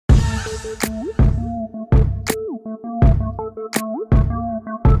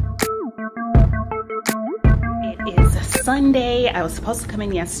Sunday. I was supposed to come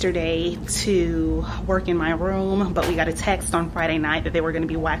in yesterday to work in my room, but we got a text on Friday night that they were going to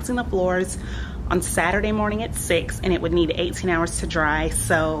be waxing the floors on Saturday morning at 6, and it would need 18 hours to dry.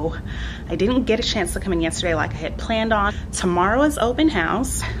 So I didn't get a chance to come in yesterday like I had planned on. Tomorrow is open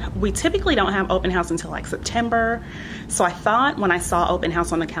house. We typically don't have open house until like September. So I thought when I saw open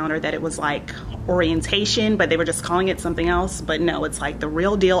house on the calendar that it was like orientation, but they were just calling it something else. But no, it's like the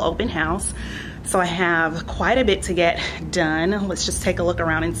real deal open house. So I have quite a bit to get done. Let's just take a look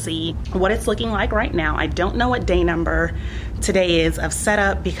around and see what it's looking like right now. I don't know what day number today is of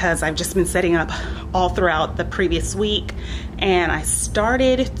setup because I've just been setting up all throughout the previous week. And I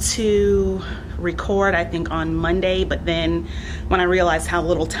started to record, I think, on Monday, but then when I realized how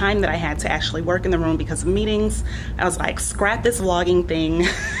little time that I had to actually work in the room because of meetings, I was like, scrap this vlogging thing.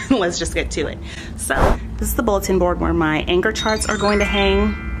 Let's just get to it. So this is the bulletin board where my anchor charts are going to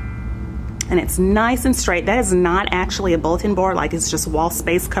hang. And it's nice and straight. That is not actually a bulletin board, like it's just wall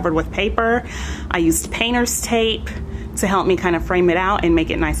space covered with paper. I used painter's tape to help me kind of frame it out and make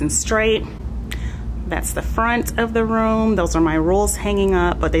it nice and straight. That's the front of the room. Those are my rules hanging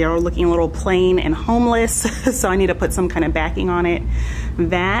up, but they are looking a little plain and homeless, so I need to put some kind of backing on it.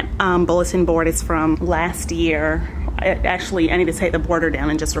 That bulletin board is from last year. Actually, I need to take the border down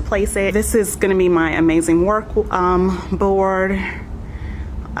and just replace it. This is gonna be my amazing work board.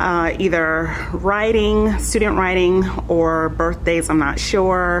 Either writing, student writing, or birthdays, I'm not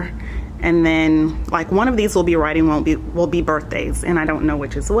sure. And then like one of these will be writing, will be birthdays, and I don't know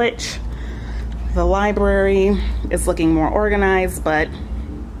which is which. The library is looking more organized, but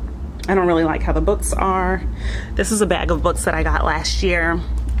I don't really like how the books are. This is a bag of books that I got last year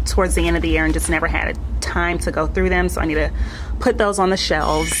towards the end of the year and just never had time to go through them, so I need to put those on the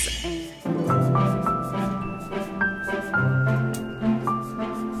shelves.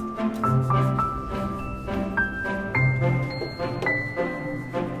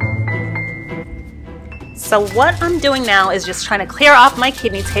 So what I'm doing now is just trying to clear off my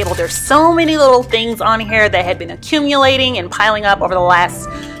kidney table. There's so many little things on here that had been accumulating and piling up over the last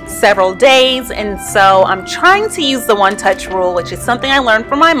several days, and so I'm trying to use the one-touch rule, which is something I learned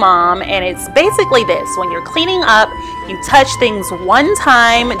from my mom, and it's basically this: when you're cleaning up, you touch things one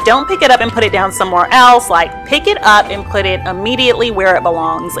time, don't pick it up and put it down somewhere else. Like, pick it up and put it immediately where it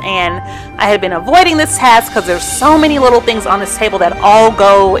belongs. And I had been avoiding this task because there's so many little things on this table that all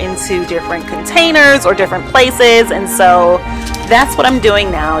go into different containers or different places, and so that's what I'm doing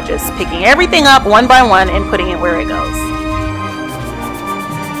now, just picking everything up one by one and putting it where it goes.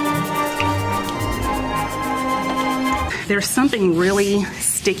 There's something really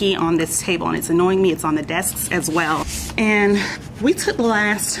sticky on this table and it's annoying me. It's on the desks as well. And we took the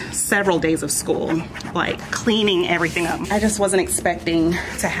last several days of school, like cleaning everything up. I just wasn't expecting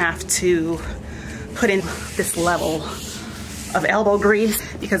to have to put in this level of elbow grease,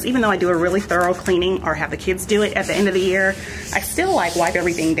 because even though I do a really thorough cleaning, or have the kids do it at the end of the year, I still like wipe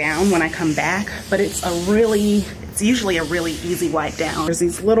everything down when I come back, but it's usually a really easy wipe down. There's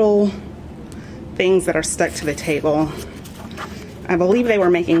these little things that are stuck to the table. I believe they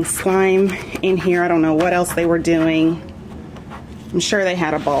were making slime in here. I don't know what else they were doing. I'm sure they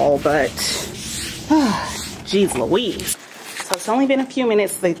had a ball, but geez Louise. So it's only been a few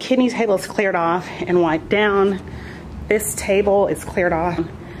minutes. The kidney table is cleared off and wiped down. This table is cleared off.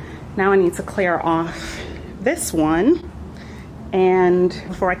 Now I need to clear off this one. And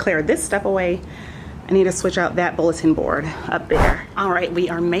before I clear this stuff away, I need to switch out that bulletin board up there. All right, we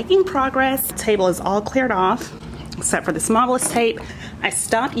are making progress. The table is all cleared off, except for this marvelous tape. I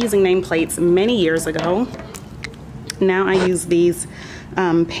stopped using nameplates many years ago. Now I use these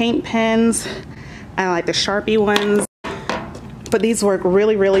paint pens. I like the Sharpie ones, but these work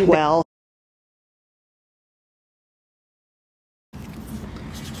really, really well.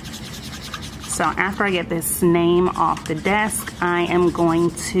 So after I get this name off the desk, I am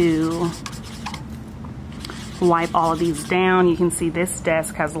going to wipe all of these down. You can see this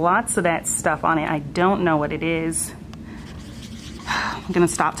desk has lots of that stuff on it. I don't know what it is. I'm gonna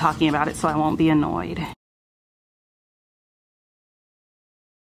stop talking about it so I won't be annoyed.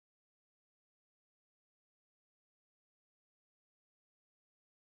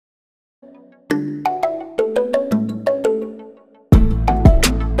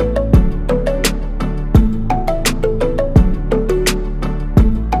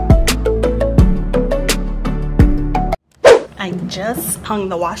 I just hung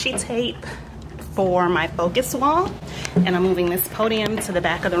the washi tape for my focus wall, and I'm moving this podium to the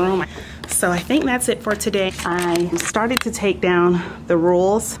back of the room. So I think that's it for today. I started to take down the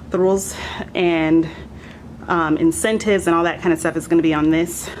rules and incentives and all that kind of stuff is going to be on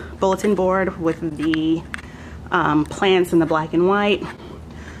this bulletin board with the plans in the black and white.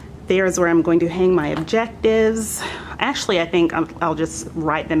 There's where I'm going to hang my objectives. Actually, I think I'll just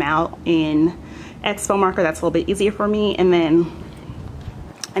write them out in Expo marker. That's a little bit easier for me. And then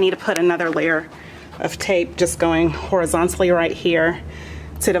I need to put another layer of tape just going horizontally right here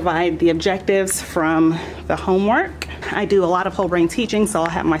to divide the objectives from the homework. I do a lot of whole brain teaching, so I'll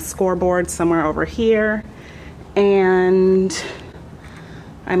have my scoreboard somewhere over here. And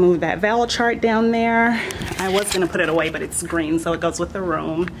I moved that vowel chart down there. I was gonna put it away, but it's green, so it goes with the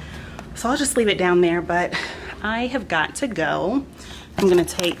room. So I'll just leave it down there, but I have got to go. I'm gonna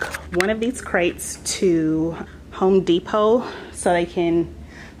take one of these crates to Home Depot so they can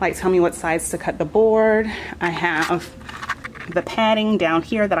like tell me what size to cut the board. I have the padding down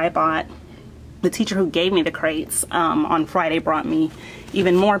here that I bought. The teacher who gave me the crates on Friday brought me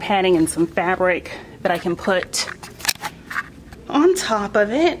even more padding and some fabric that I can put on top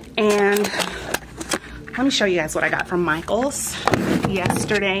of it. And let me show you guys what I got from Michael's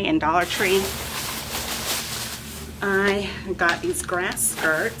yesterday in Dollar Tree. I got these grass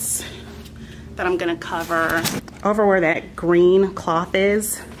skirts that I'm gonna cover over where that green cloth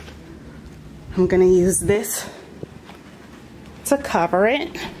is. I'm gonna use this to cover it.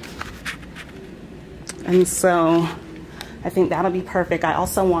 And so I think that'll be perfect. I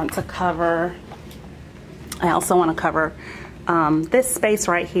also want to cover this space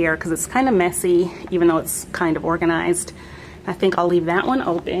right here because it's kind of messy, even though it's kind of organized. I think I'll leave that one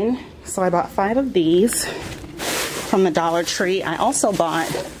open. So I bought 5 of these from the Dollar Tree. I also bought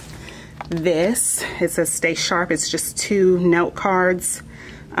this. It says Stay Sharp. It's just 2 note cards,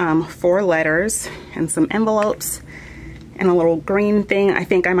 4 letters, and some envelopes, and a little green thing. I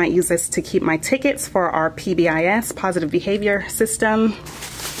think I might use this to keep my tickets for our PBIS, Positive Behavior System.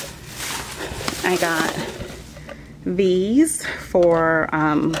 I got these for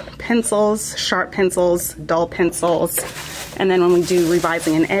pencils, sharp pencils, dull pencils, and then when we do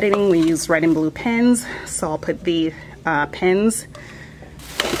revising and editing, we use red and blue pens. So I'll put the pens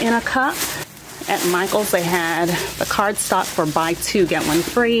in a cup. At Michael's, they had the card stock for buy 2, get 1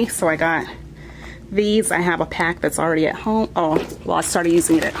 free. So I got these. I have a pack that's already at home. Oh, well, I started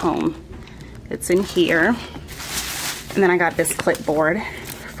using it at home. It's in here. And then I got this clipboard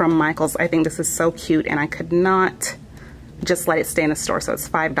from Michael's. I think this is so cute, and I could not just let it stay in the store, so it's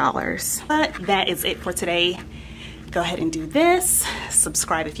 $5. But that is it for today. Go ahead and do this.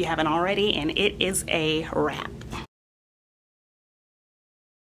 Subscribe if you haven't already, and it is a wrap.